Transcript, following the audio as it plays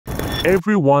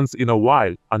Every once in a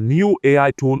while, a new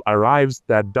AI tool arrives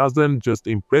that doesn't just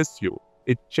impress you,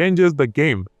 it changes the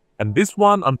game. And this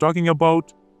one I'm talking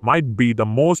about might be the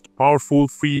most powerful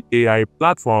free AI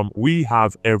platform we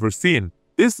have ever seen.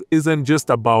 This isn't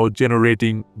just about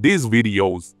generating these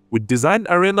videos. With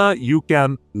DesignArena, you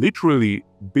can literally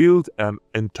build an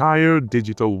entire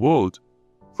digital world,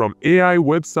 from AI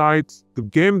websites to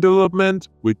game development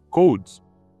with codes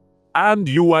and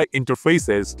UI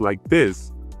interfaces like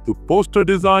this, to poster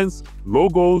designs,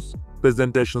 logos,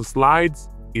 presentation slides,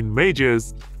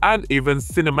 images, and even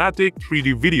cinematic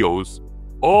 3D videos,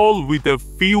 all with a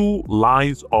few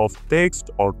lines of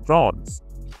text or prompts.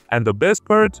 And the best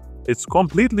part, it's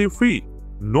completely free.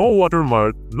 No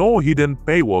watermark, no hidden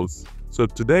paywalls. So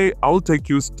today I'll take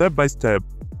you step by step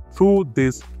through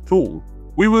this tool.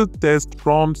 We will test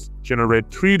prompts, generate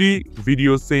 3D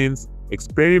video scenes,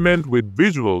 experiment with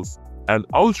visuals, and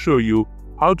I'll show you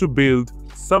how to build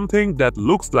something that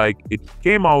looks like it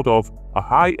came out of a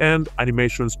high-end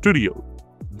animation studio.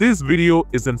 This video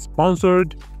isn't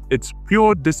sponsored, it's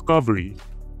pure discovery.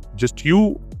 Just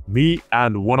you, me,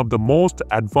 and one of the most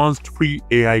advanced free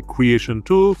AI creation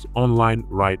tools online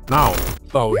right now.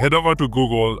 Now head over to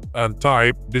Google and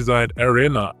type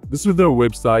DesignArena. This is their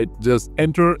website. Just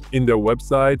enter in their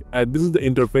website and this is the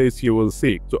interface you will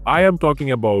see. So I am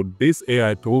talking about this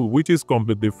AI tool which is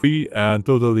completely free and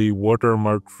totally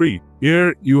watermark-free.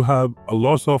 Here you have a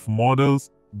lot of models,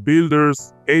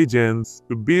 builders, agents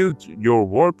to build your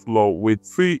workflow with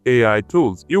free AI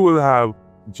tools. You will have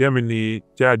Gemini,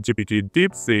 ChatGPT,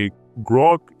 DeepSeek,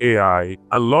 Grok AI,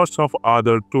 and lots of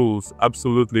other tools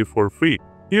absolutely for free.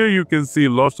 Here you can see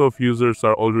lots of users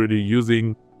are already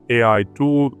using AI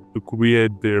tool to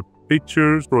create their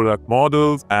pictures, product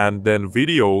models, and then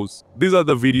videos. These are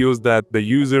the videos that the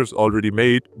users already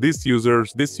made. This user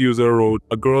wrote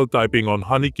a girl typing on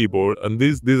honey keyboard, and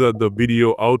these are the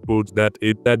video outputs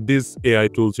that this AI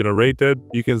tool generated.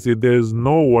 You can see there's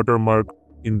no watermark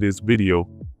in this video.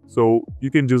 So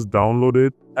you can just download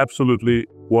it, absolutely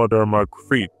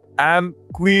watermark-free. And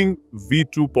Clean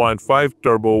V2.5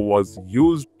 Turbo was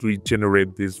used to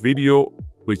generate this video,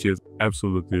 which is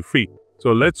absolutely free.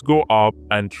 So let's go up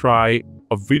and try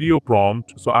a video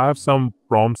prompt. So I have some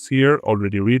prompts here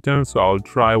already written, so I'll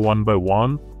try one by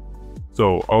one.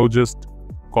 So I'll just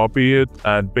copy it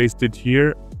and paste it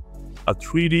here. A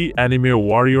 3D anime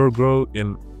warrior girl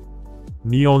in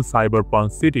neon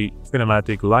cyberpunk city,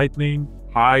 cinematic lighting,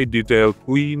 high detail,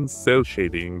 clean cell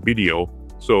shading video.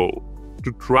 So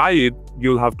to try it,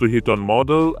 you'll have to hit on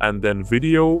model and then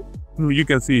video. You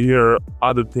can see here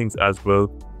other things as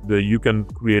well. You can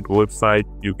create a website,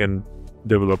 you can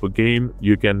develop a game,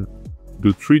 you can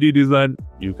do 3D design,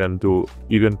 you can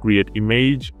create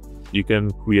image, you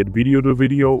can create video to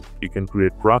video, you can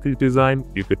create graphic design,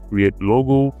 you can create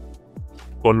logo,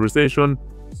 conversation,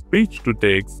 speech to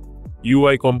text,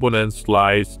 UI components,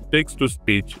 slides,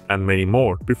 text-to-speech, and many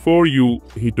more. Before you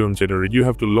hit on generate, you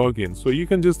have to log in. So you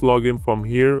can just log in from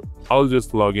here. I'll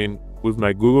just log in with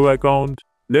my Google account.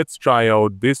 Let's try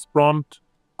out this prompt.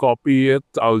 Copy it.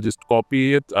 I'll just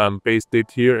copy it and paste it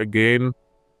here again.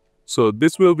 So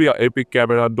this will be an epic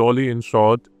camera dolly in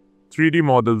shot. 3D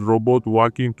model robot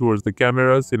walking towards the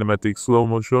camera, cinematic slow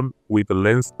motion with a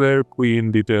lens flare,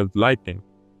 clean detailed lighting.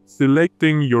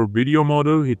 Selecting your video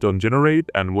model, hit on generate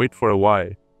and wait for a while.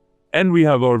 And we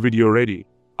have our video ready.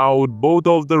 Out both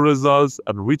of the results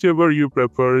and whichever you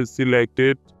prefer, select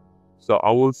it. So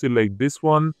I will select this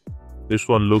one. This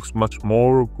one looks much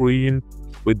more green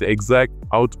with the exact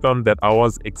outcome that I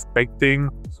was expecting.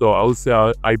 So I'll say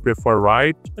I prefer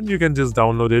right, and you can just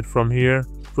download it from here.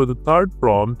 For the third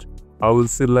prompt, I will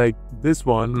select this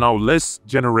one. Now let's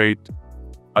generate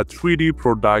a 3D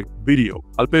product video.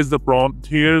 I'll paste the prompt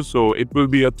here. So it will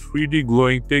be a 3D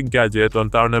glowing tech gadget on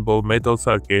turnable metal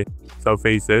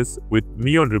surfaces with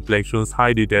neon reflections,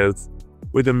 high details,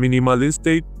 with a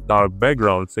minimalistic dark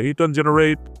background. So hit on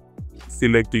generate,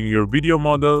 selecting your video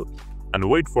model and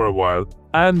wait for a while,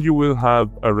 and you will have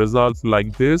a result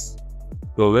like this.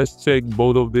 So let's check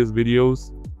both of these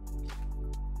videos.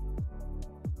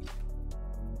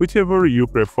 Whichever you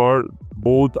prefer,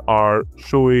 both are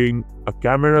showing a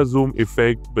camera zoom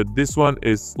effect, but this one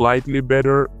is slightly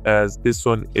better as this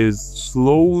one is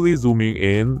slowly zooming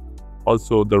in.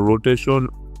 Also the rotation,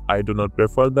 I do not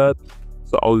prefer that,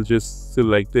 so I'll just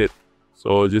select it.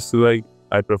 So just select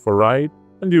I prefer right,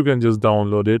 and you can just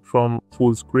download it from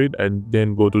full screen and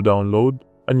then go to download,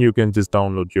 and you can just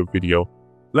download your video.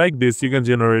 Like this, you can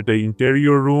generate an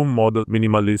interior room model,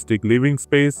 minimalistic living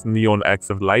space, neon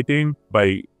accent lighting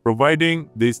by Providing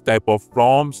this type of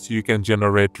prompts, you can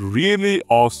generate really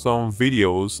awesome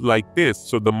videos like this.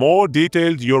 So the more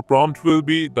detailed your prompt will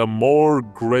be, the more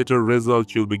greater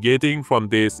results you'll be getting from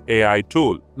this AI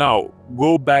tool. Now,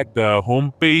 go back to the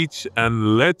home page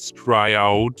and let's try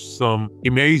out some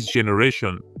image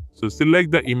generation. So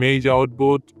select the image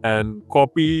output and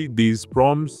copy these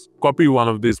prompts. Copy one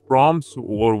of these prompts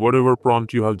or whatever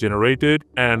prompt you have generated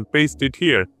and paste it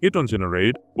here. Hit on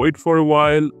generate. Wait for a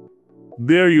while.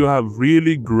 There you have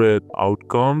really great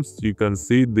outcomes. You can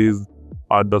see these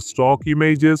are the stock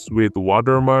images with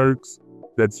watermarks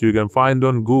that you can find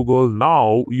on Google.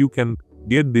 Now you can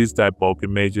get these type of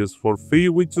images for free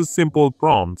with just simple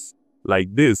prompts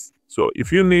like this. So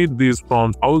if you need these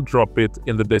prompts, I'll drop it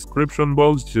in the description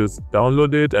box. Just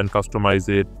download it and customize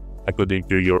it according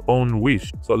to your own wish.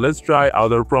 So let's try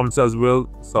other prompts as well.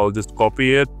 So I'll just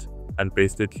copy it and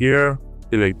paste it here.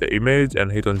 Select the image and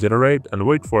hit on generate and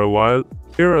wait for a while.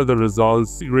 Here are the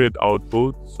results, great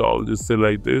output. So I'll just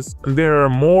select this. And there are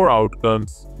more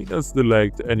outcomes. You can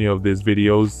select any of these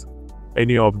videos,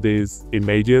 any of these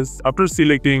images. After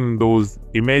selecting those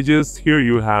images, here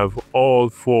you have all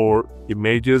 4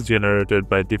 images generated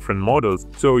by different models.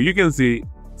 So you can see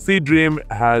Dream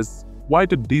has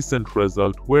quite a decent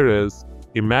result, whereas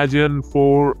Imagine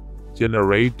 4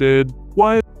 generated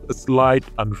quite a slight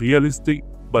unrealistic,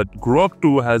 but Grok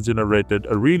 2 has generated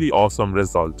a really awesome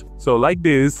result. So like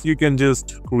this, you can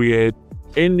just create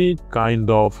any kind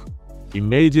of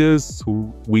images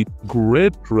with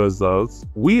great results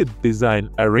with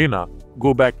DesignArena.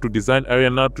 Go back to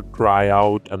DesignArena to try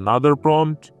out another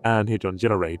prompt and hit on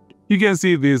generate. You can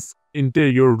see these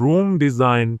interior room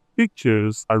design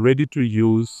pictures are ready to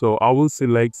use. So I will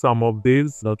select some of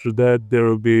these. After that, there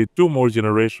will be 2 more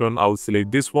generation. I will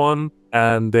select this one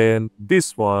and then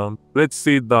this one. Let's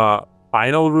see the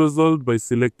final result by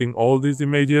selecting all these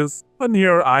images. And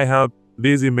here I have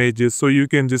these images, so you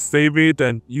can just save it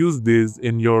and use this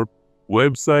in your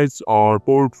websites or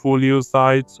portfolio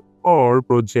sites or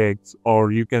projects,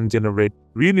 or you can generate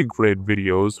really great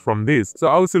videos from this. So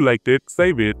I'll select it,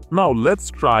 save it. Now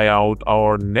let's try out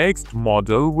our next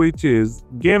model, which is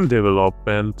game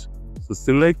development. So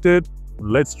select it,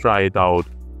 let's try it out.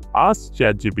 Ask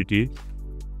ChatGPT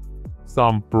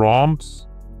some prompts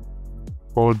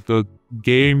for the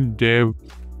game dev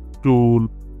tool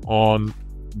on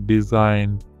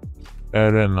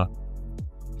DesignArena.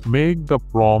 Make the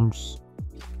prompts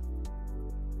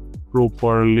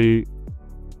properly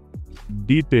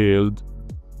detailed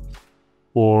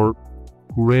for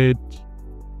great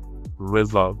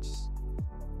results.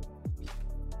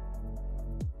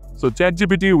 So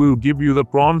ChatGPT will give you the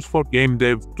prompts for game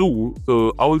dev tool.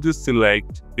 So I will just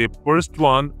select the first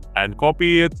one and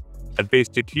copy it and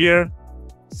paste it here,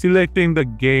 selecting the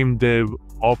game dev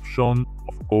option,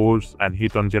 of course, and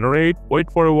hit on generate.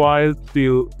 Wait for a while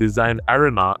till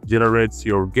DesignArena generates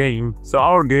your game. So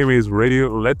our game is ready.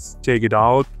 Let's check it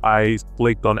out. I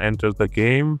clicked on enter the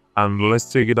game and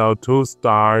let's check it out to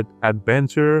start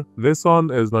adventure. This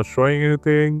one is not showing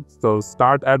anything. So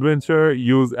start adventure,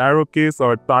 use arrow keys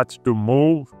or touch to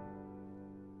move.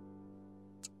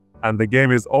 And the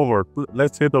game is over.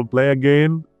 Let's hit on play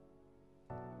again.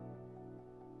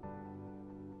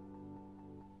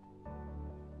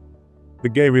 The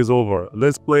game is over.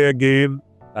 Let's play again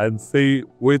and see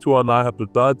which one I have to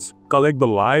touch. Collect the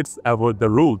lights, avoid the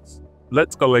roots.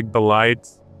 Let's collect the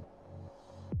lights.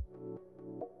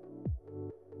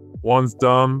 One's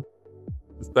done.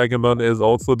 The second one is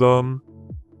also done.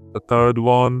 The third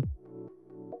one.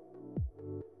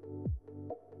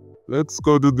 Let's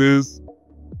go to this.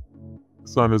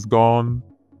 This one is gone.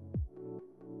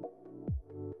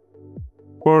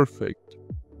 Perfect.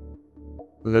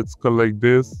 Let's collect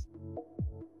this.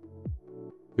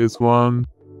 This one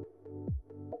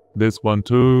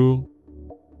too.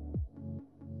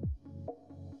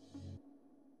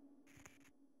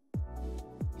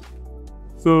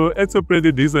 So it's a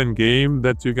pretty decent game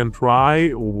that you can try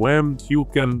when you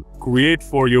can create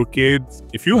for your kids,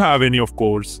 if you have any, of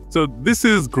course. So this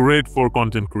is great for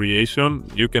content creation.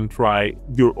 You can try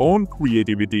your own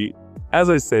creativity. As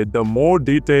I said, the more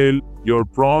detailed your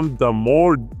prompt, the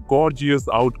more gorgeous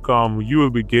outcome you will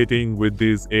be getting with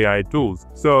these AI tools.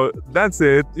 So that's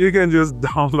it. You can just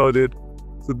download it.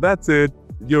 So that's it.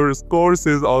 Your course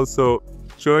is also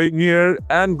showing here,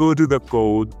 and go to the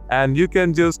code and you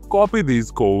can just copy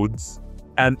these codes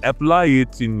and apply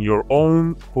it in your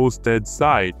own hosted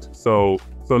site. So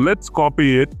let's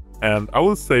copy it and I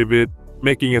will save it,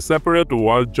 making a separate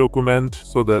Word document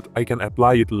so that I can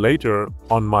apply it later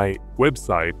on my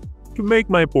website. to make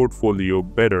my portfolio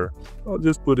better. I'll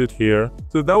just put it here.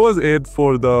 So that was it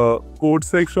for the code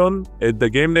section. The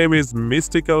game name is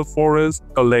Mystical Forest.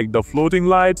 Collect the floating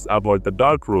lights, avoid the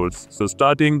dark roads. So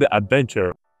starting the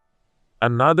adventure.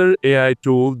 Another AI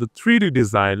tool, the 3D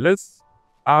design. Let's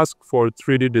ask for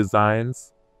 3D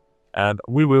designs and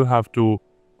we will have to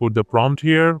put the prompt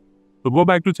here. So go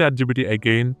back to ChatGPT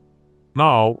again.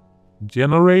 Now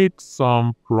generate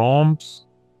some prompts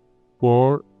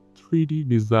for 3D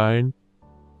design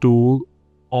tool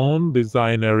on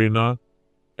DesignArena.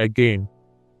 Again,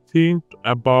 think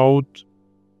about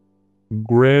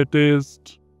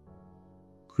greatest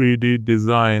 3D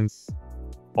designs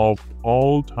of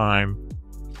all time.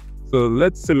 So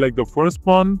let's select the first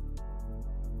one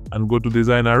and go to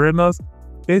DesignArena,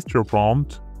 paste your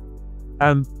prompt,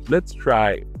 and let's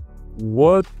try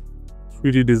what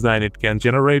 3D design it can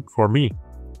generate for me.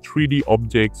 3D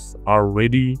objects are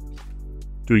ready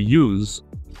to use.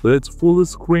 Let's full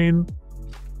screen.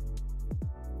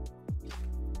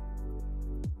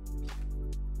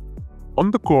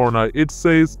 On the corner, it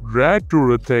says drag to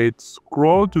rotate,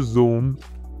 scroll to zoom.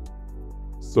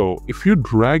 So if you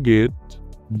drag it,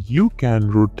 you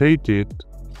can rotate it.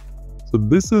 So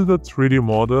this is the 3D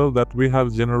model that we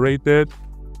have generated.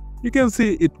 You can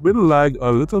see it will lag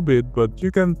a little bit, but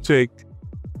you can check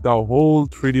the whole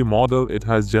 3D model it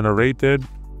has generated.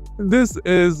 This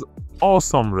is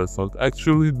awesome result.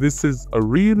 Actually, this is a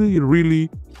really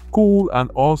cool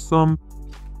and awesome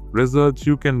result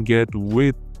you can get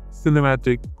with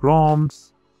cinematic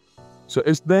prompts. So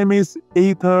its name is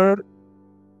Ether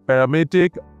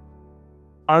Parametric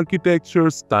Architecture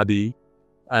Study,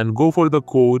 and go for the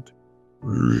code.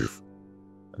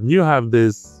 You have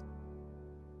this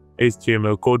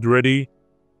HTML code ready.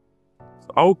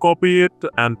 So I'll copy it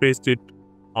and paste it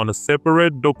on a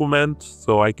separate document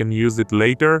so I can use it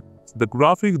later. The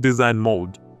graphics design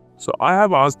mode. So I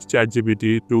have asked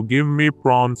ChatGPT to give me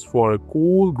prompts for a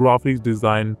cool graphics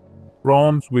design,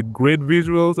 prompts with great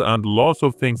visuals and lots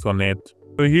of things on it.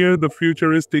 So here the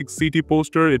futuristic city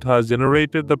poster, it has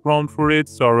generated the prompt for it.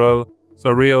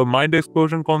 Surreal mind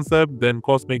explosion concept, then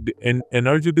cosmic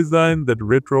energy design, that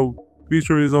retro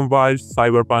futurism vibes,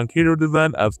 cyberpunk hero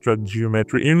design, abstract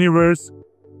geometry universe.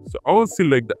 So I will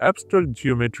select the abstract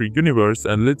geometry universe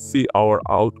and let's see our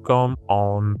outcome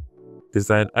on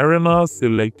DesignArena.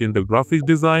 Selecting the graphics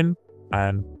design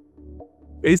and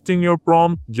pasting your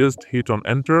prompt, just hit on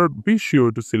enter. Be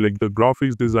sure to select the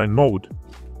graphics design mode.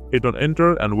 Hit on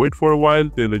enter and wait for a while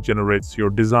till it generates your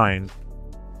design.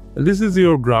 And this is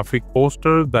your graphic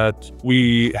poster that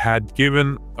we had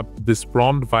given this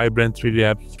prompt, vibrant 3D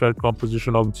abstract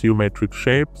composition of geometric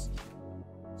shapes.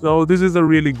 So this is a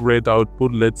really great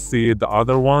output. Let's see the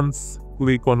other ones.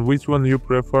 Click on which one you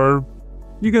prefer.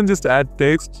 You can just add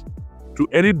text. To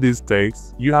edit this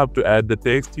text, you have to add the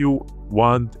text you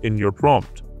want in your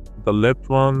prompt. The left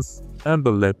ones and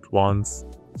the left ones.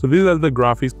 So these are the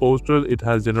graphics posters it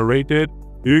has generated.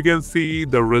 You can see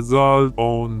the result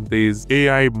on this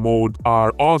AI mode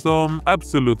are awesome,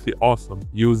 absolutely awesome.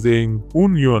 Using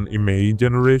Onion image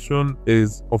generation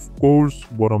is of course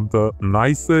one of the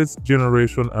nicest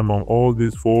generation among all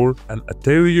these four. And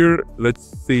Atelier,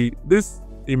 let's see, this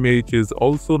image is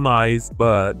also nice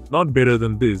but not better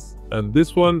than this. And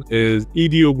this one is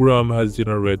Ideogram has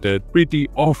generated pretty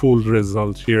awful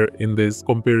results here in this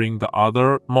comparing the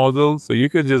other models. So you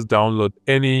can just download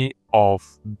any of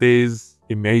these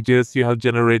images you have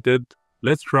generated.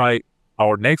 Let's try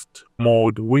our next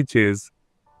mode, which is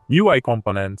UI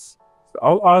components. So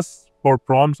I'll ask for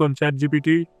prompts on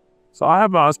ChatGPT. So I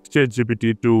have asked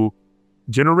ChatGPT to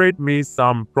generate me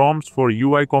some prompts for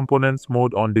UI components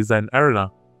mode on DesignArena.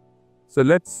 So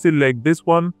let's select this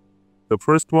one, the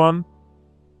first one,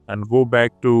 and go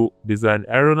back to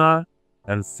DesignArena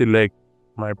and select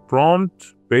my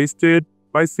prompt, paste it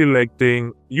by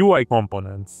selecting UI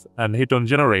components and hit on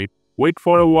generate. Wait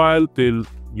for a while till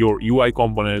your UI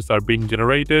components are being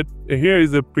generated. Here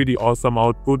is a pretty awesome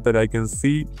output that I can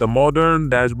see. The modern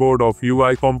dashboard of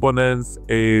UI components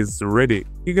is ready.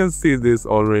 You can see this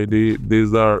already.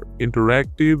 These are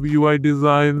interactive UI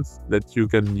designs that you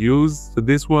can use. So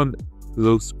this one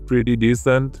looks pretty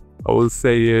decent. I will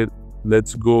say it.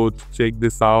 Let's go to check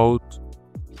this out.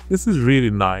 This is really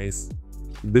nice.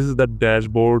 This is the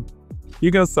dashboard.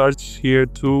 You can search here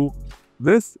too.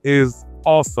 This is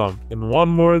awesome. In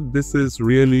one word, this is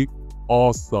really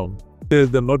awesome. There's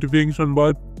the notification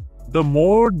bar. The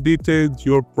more detailed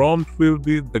your prompt will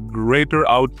be, the greater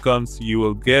outcomes you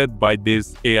will get by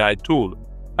this AI tool.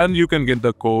 And you can get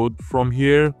the code from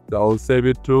here. I'll save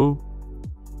it too.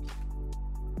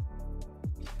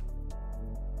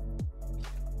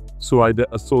 so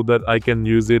that I can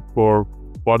use it for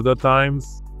further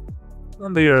times.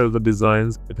 And here are the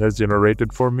designs it has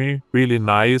generated for me. Really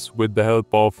nice with the help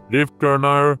of Rift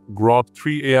Turner, Grok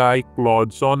 3 AI,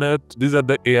 Claude Sonnet. These are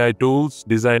the AI tools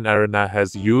DesignArena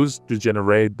has used to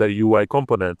generate the UI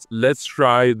components. Let's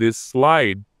try this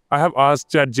slide. I have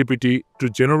asked ChatGPT to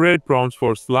generate prompts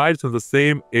for slides on the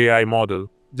same AI model.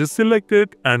 Just select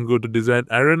it and go to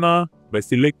DesignArena. By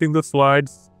selecting the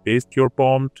slides, paste your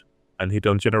prompt and hit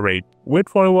on generate. Wait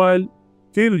for a while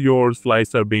till your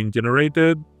slides are being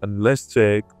generated, and let's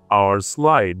check our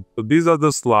slide. So these are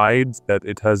the slides that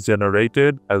it has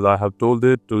generated as I have told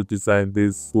it to design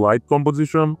this slide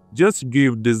composition. Just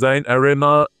give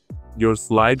DesignArena your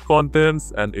slide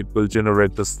contents and it will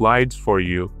generate the slides for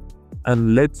you.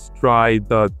 And let's try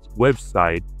the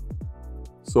website.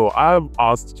 So I have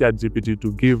asked ChatGPT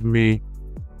to give me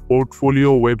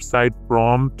portfolio website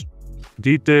prompt,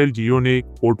 detailed, unique,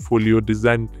 portfolio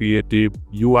design, creative,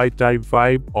 UI type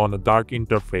vibe on a dark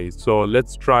interface. So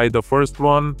let's try the first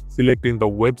one, selecting the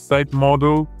website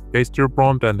model, paste your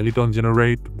prompt and hit on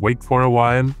generate. Wait for a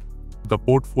while. The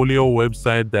portfolio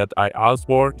website that I asked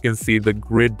for, you can see the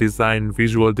great design,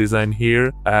 visual design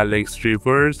here, Alex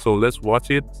Rivers. So let's watch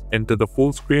it, enter the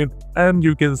full screen, and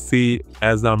you can see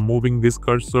as I'm moving this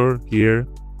cursor here,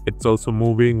 it's also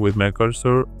moving with my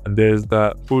cursor, and there's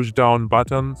the push down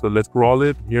button. So let's scroll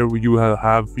it. Here you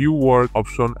have view work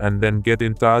option and then get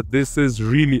in touch. This is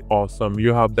really awesome.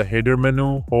 You have the header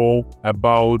menu, home,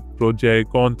 about,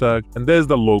 project, contact, and there's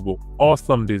the logo.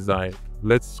 Awesome design.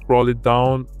 Let's scroll it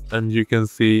down and you can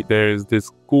see there's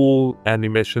this cool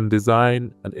animation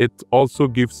design, and it also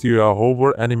gives you a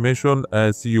hover animation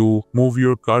as you move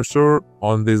your cursor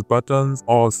on these buttons.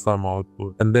 Awesome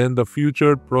output. And then the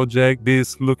future project,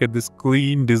 look at this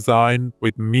clean design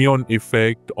with neon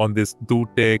effect on this do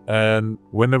tech, and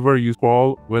whenever you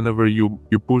scroll, whenever you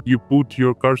put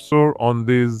your cursor on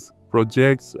these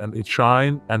projects and it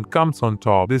shines and comes on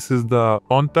top. This is the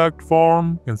contact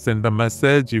form. You can send a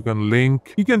message, you can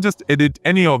link, you can just edit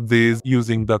any of these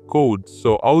using the code.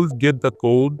 So I'll get the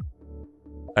code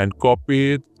and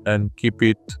copy it and keep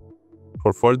it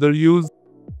for further use.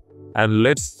 And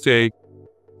let's check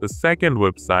the second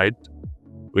website,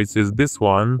 which is this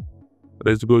one.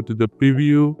 Let's go to the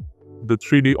preview. The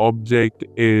 3D object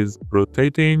is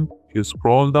rotating. You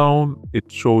scroll down, it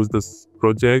shows the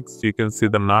projects. You can see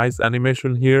the nice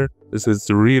animation here. This is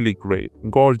really great,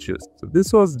 gorgeous. So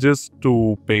this was just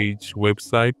 2-page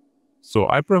website. So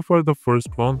I prefer the first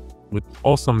one with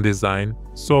awesome design.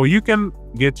 So you can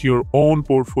get your own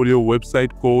portfolio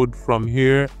website code from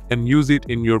here and use it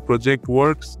in your project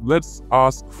works. Let's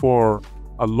ask for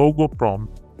a logo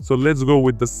prompt. So let's go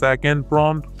with the second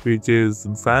prompt, which is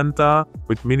Vanta,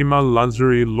 with minimal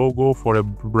luxury logo for a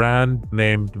brand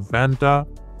named Vanta.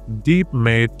 Deep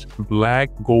matte, black,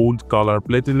 gold color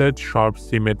platelet, sharp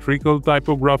symmetrical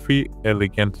typography,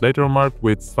 elegant lettermark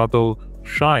with subtle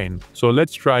shine. So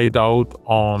let's try it out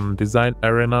on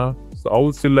DesignArena. So I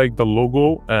will select the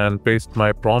logo and paste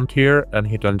my prompt here and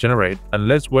hit on generate. And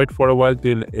let's wait for a while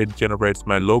till it generates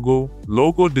my logo.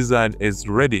 Logo design is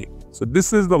ready. So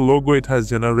this is the logo it has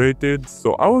generated.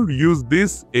 So I will use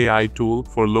this AI tool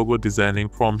for logo designing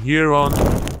from here on.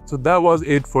 So that was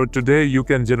it for today. You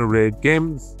can generate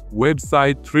games,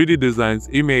 website, 3D designs,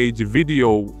 image,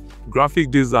 video,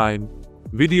 graphic design,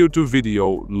 video to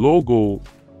video, logo,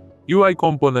 UI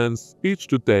components, speech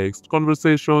to text,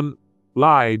 conversation,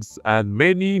 slides, and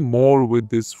many more with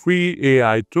this free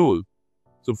AI tool.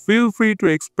 So feel free to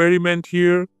experiment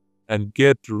here and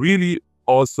get really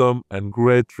awesome and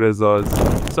great results.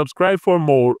 Subscribe for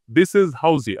more. This is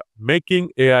Howzia,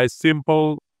 making AI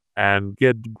simple and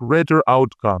get greater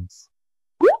outcomes.